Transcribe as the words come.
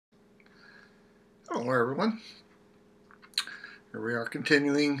Hello everyone, here we are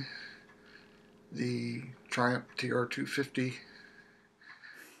continuing the Triumph TR250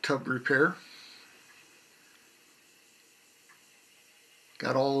 tub repair.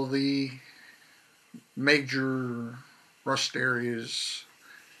 Got all of the major rust areas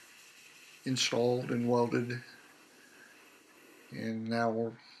installed and welded, and now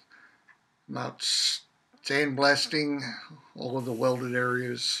we're about sandblasting all of the welded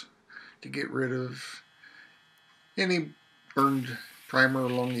areas to get rid of any burned primer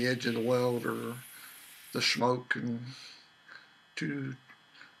along the edge of the weld or the smoke, and to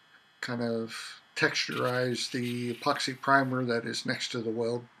kind of texturize the epoxy primer that is next to the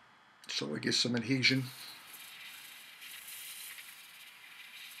weld so we get some adhesion.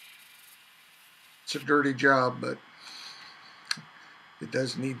 It's a dirty job, but it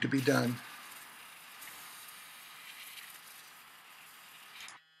does need to be done.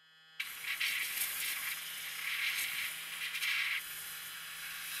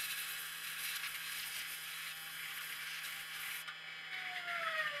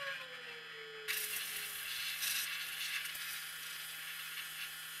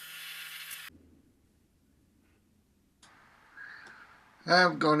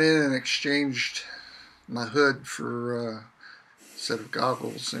 I've gone in and exchanged my hood for a set of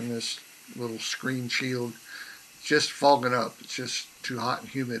goggles and this little screen shield. It's just fogging up. It's just too hot and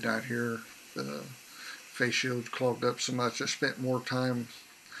humid out here. The face shield's clogged up so much. I spent more time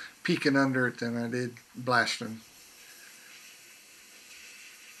peeking under it than I did blasting.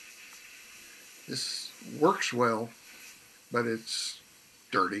 This works well, but it's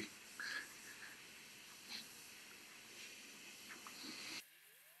dirty.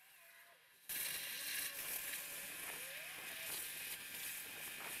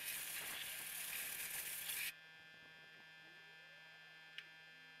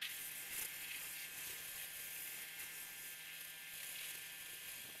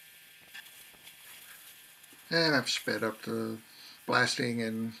 And I've sped up the blasting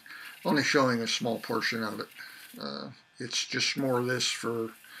and only showing a small portion of it. It's just more of this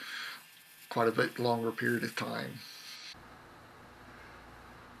for quite a bit longer period of time.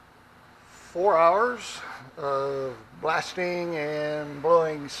 4 hours of blasting and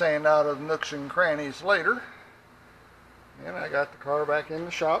blowing sand out of nooks and crannies later, and I got the car back in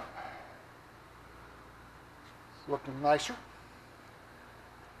the shop. It's looking nicer.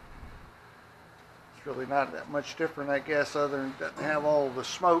 It's really not that much different, I guess, other than it doesn't have all the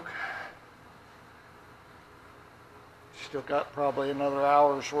smoke. Still got probably another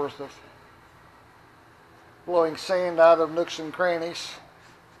hour's worth of blowing sand out of nooks and crannies.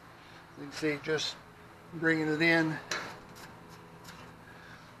 You can see just bringing it in,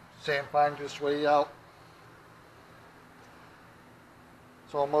 sand finds its way out.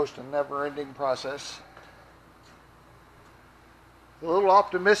 It's almost a never-ending process. A little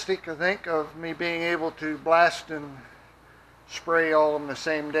optimistic, I think, of me being able to blast and spray all in the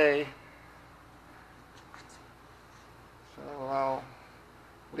same day. So I'll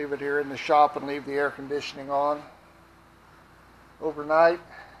leave it here in the shop and leave the air conditioning on overnight.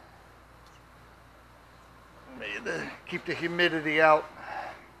 To keep the humidity out.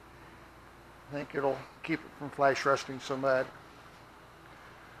 I think it'll keep it from flash rusting so bad.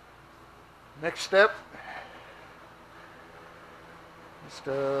 Next step is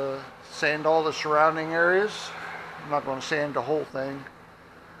to sand all the surrounding areas. I'm not going to sand the whole thing,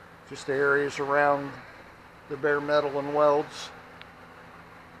 just the areas around the bare metal and welds.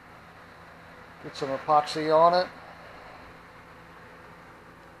 Get some epoxy on it.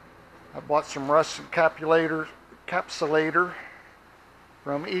 I bought some rust encapsulator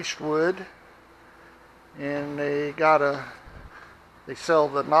from Eastwood, and they sell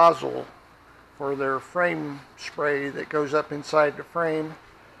the nozzle for their frame spray that goes up inside the frame,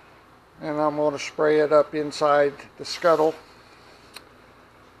 and I'm going to spray it up inside the scuttle,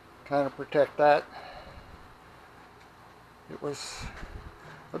 kind of protect that. It was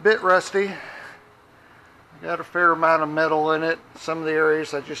a bit rusty. Got a fair amount of metal in it. Some of the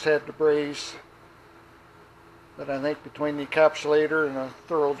areas I just had to braze. But I think between the encapsulator and a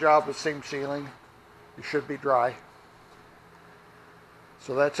thorough job of seam sealing, it should be dry.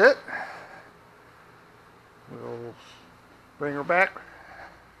 So that's it. We'll bring her back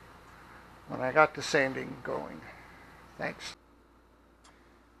when I got the sanding going. Thanks.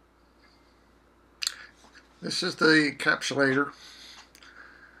 This is the encapsulator.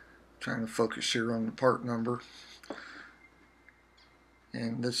 Trying to focus here on the part number,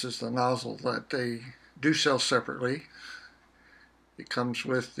 and this is the nozzle that they do sell separately. It comes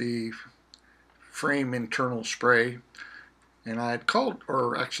with the frame internal spray. And I had called,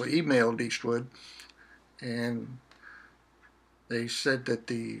 or actually emailed Eastwood, and they said that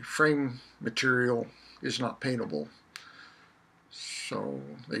the frame material is not paintable. So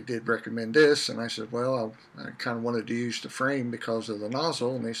they did recommend this, and I said, well, I kind of wanted to use the frame because of the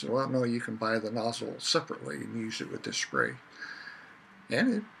nozzle, and they said, well, no, you can buy the nozzle separately and use it with this spray.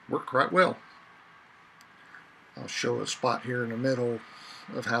 And it worked quite well. I'll show a spot here in the middle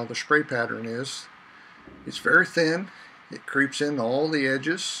of how the spray pattern is. It's very thin. It creeps into all the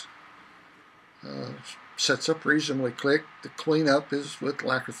edges. Sets up reasonably quick. The cleanup is with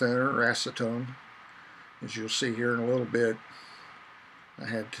lacquer thinner or acetone. As you'll see here in a little bit, I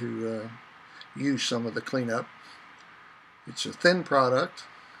had to use some of the cleanup. It's a thin product,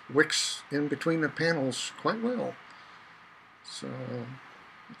 wicks in between the panels quite well. So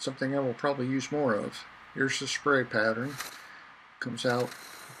it's something I will probably use more of. Here's the spray pattern. Comes out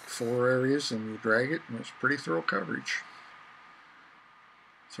 4 areas and you drag it and it's pretty thorough coverage.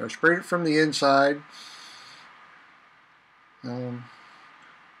 So I sprayed it from the inside, giving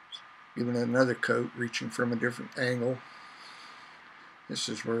it another coat, reaching from a different angle. This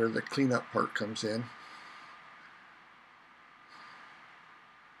is where the cleanup part comes in.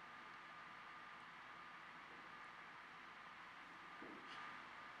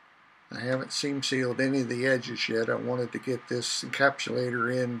 I haven't seam sealed any of the edges yet. I wanted to get this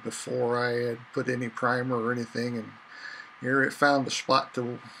encapsulator in before I had put any primer or anything, and here it found a spot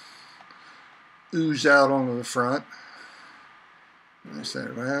to ooze out onto the front. And I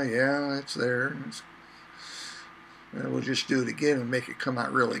said, well, yeah, it's there. And we'll just do it again and make it come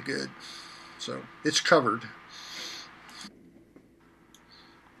out really good. So it's covered.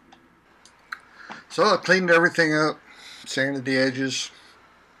 So I cleaned everything up, sanded the edges,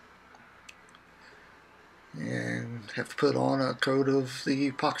 and have to put on a coat of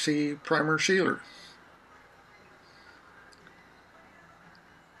the epoxy primer sealer.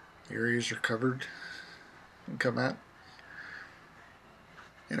 The areas are covered and come out.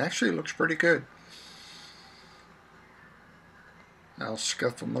 It actually looks pretty good. I'll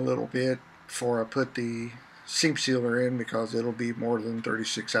scuff them a little bit before I put the seam sealer in because it'll be more than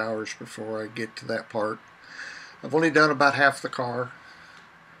 36 hours before I get to that part. I've only done about half the car.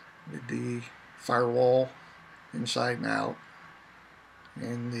 Did the firewall inside and out,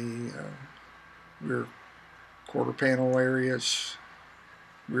 and the rear quarter panel areas,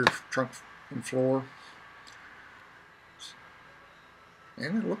 rear trunk and floor,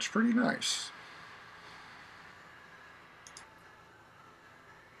 and it looks pretty nice.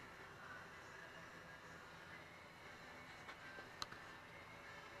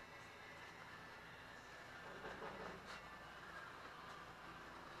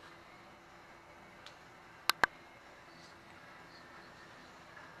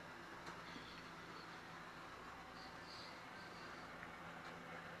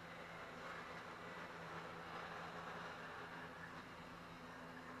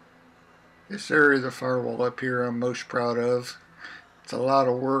 This area of the firewall up here I'm most proud of. It's a lot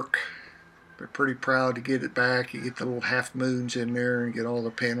of work, but pretty proud to get it back. You get the little half moons in there and get all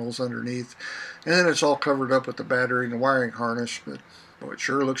the panels underneath. And then it's all covered up with the battery and the wiring harness, but boy, it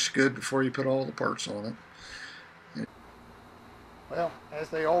sure looks good before you put all the parts on it. Well, as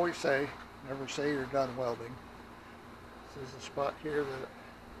they always say, never say you're done welding. This is a spot here that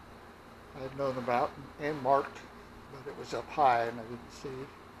I had known about and marked, but it was up high and I didn't see.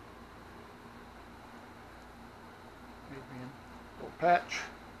 Made me a little patch.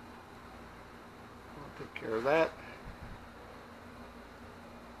 I'll take care of that.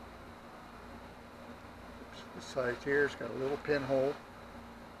 This side here has got a little pinhole.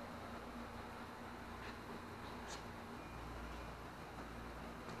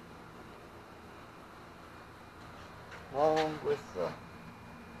 Along with the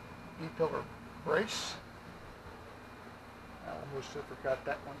E-pillar brace. I almost forgot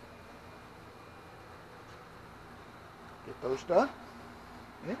that one. Get those done,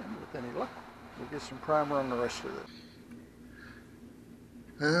 and with any luck, we'll get some primer on the rest of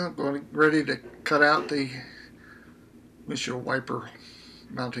it. Going ready to cut out the windshield wiper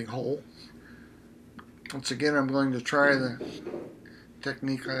mounting hole. Once again, I'm going to try the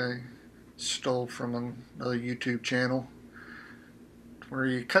technique I stole from another YouTube channel, where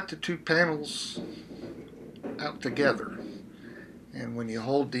you cut the 2 panels out together, and when you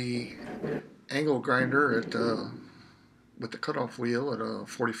hold the angle grinder at with the cutoff wheel at a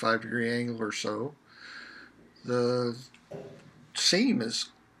 45-degree angle or so, the seam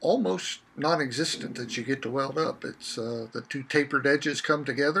is almost non-existent that you get to weld up. It's the 2 tapered edges come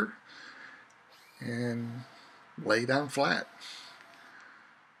together and lay down flat.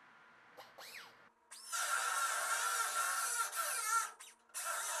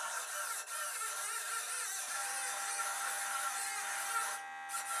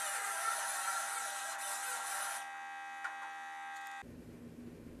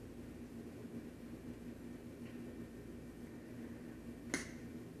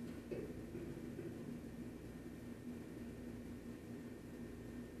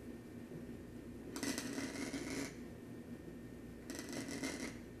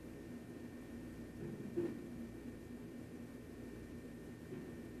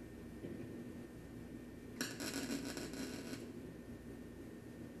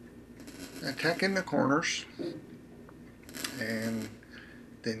 tack in the corners and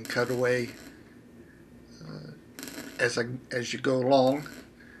then cut away as you go along,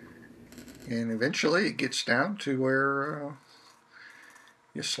 and eventually it gets down to where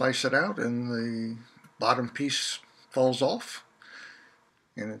you slice it out and the bottom piece falls off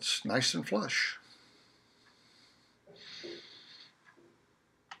and it's nice and flush.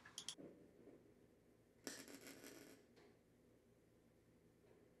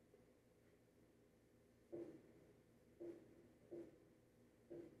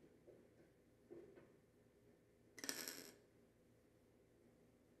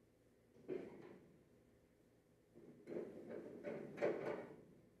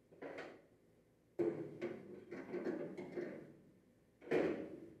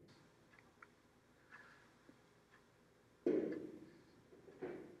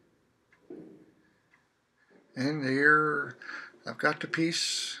 And there, I've got the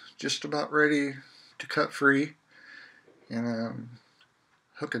piece just about ready to cut free, and I'm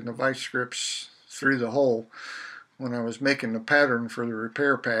hooking the vice grips through the hole. When I was making the pattern for the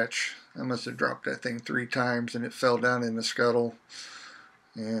repair patch, I must have dropped that thing 3 times and it fell down in the scuttle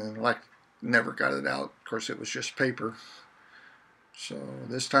and like never got it out. Of course, it was just paper. So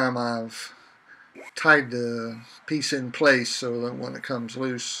this time I've tied the piece in place so that when it comes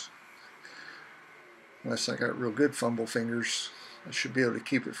loose, unless I got real good fumble fingers, I should be able to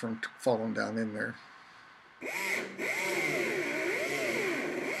keep it from falling down in there.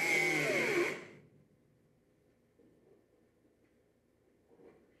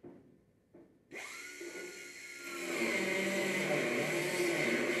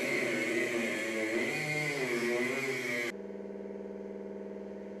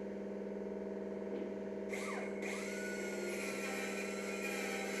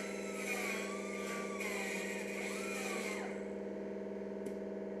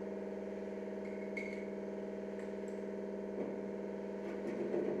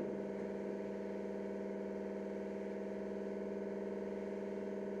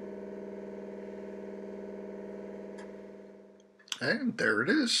 And there it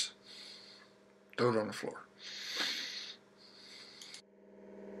is. Throw it on the floor.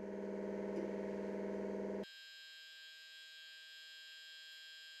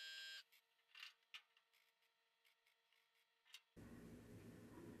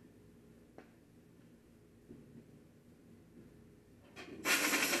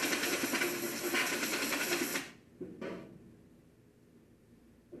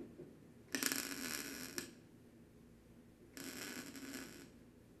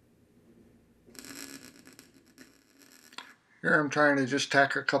 Here I'm trying to just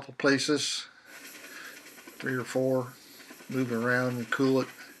tack a couple places, 3 or 4, move it around and cool it.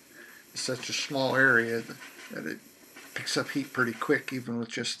 It's such a small area that it picks up heat pretty quick, even with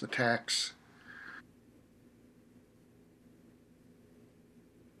just the tacks.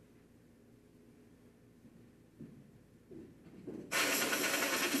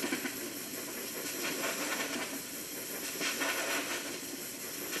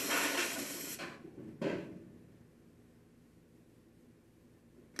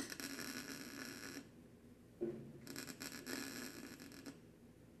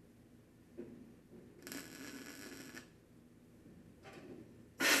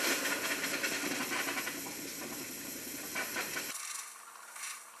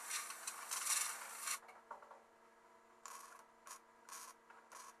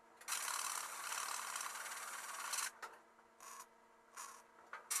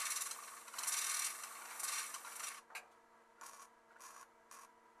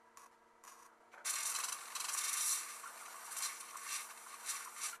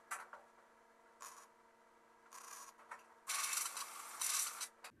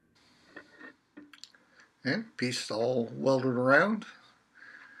 And piece all welded around.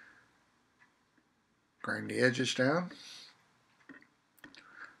 Grind the edges down.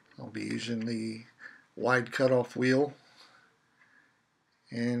 I'll be using the wide cutoff wheel.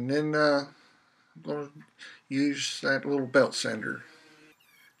 And then I'm going to use that little belt sander.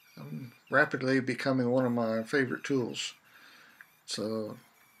 Rapidly becoming one of my favorite tools. So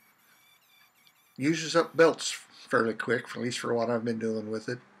uses up belts fairly quick, at least for what I've been doing with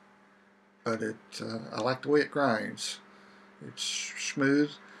it. But I like the way it grinds. It's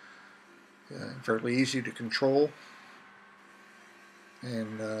smooth, fairly easy to control,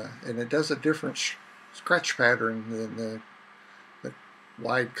 and it does a different scratch pattern than the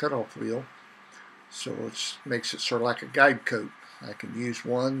wide cutoff wheel. So it makes it sort of like a guide coat. I can use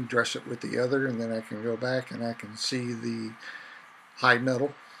one, dress it with the other, and then I can go back and I can see the high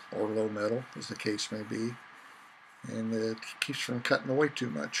metal or low metal, as the case may be, and it keeps from cutting away too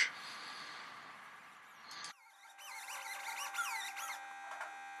much.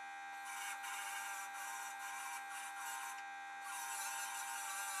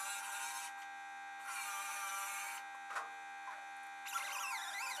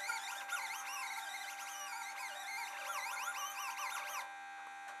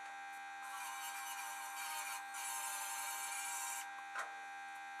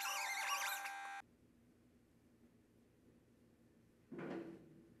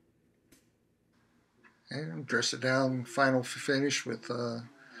 and dress it down final finish with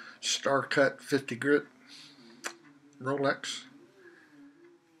star cut 50 grit Rolex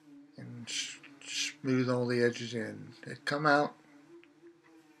and smooth all the edges in. It come out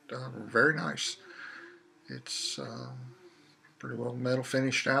very nice. It's pretty well metal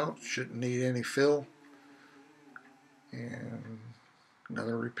finished out, shouldn't need any fill, and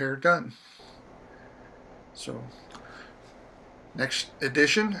another repair done. So next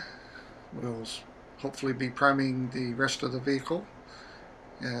edition we'll hopefully be priming the rest of the vehicle.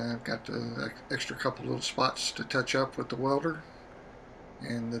 I've got the extra couple little spots to touch up with the welder,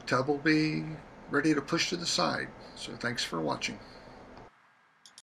 and the tub will be ready to push to the side. So thanks for watching.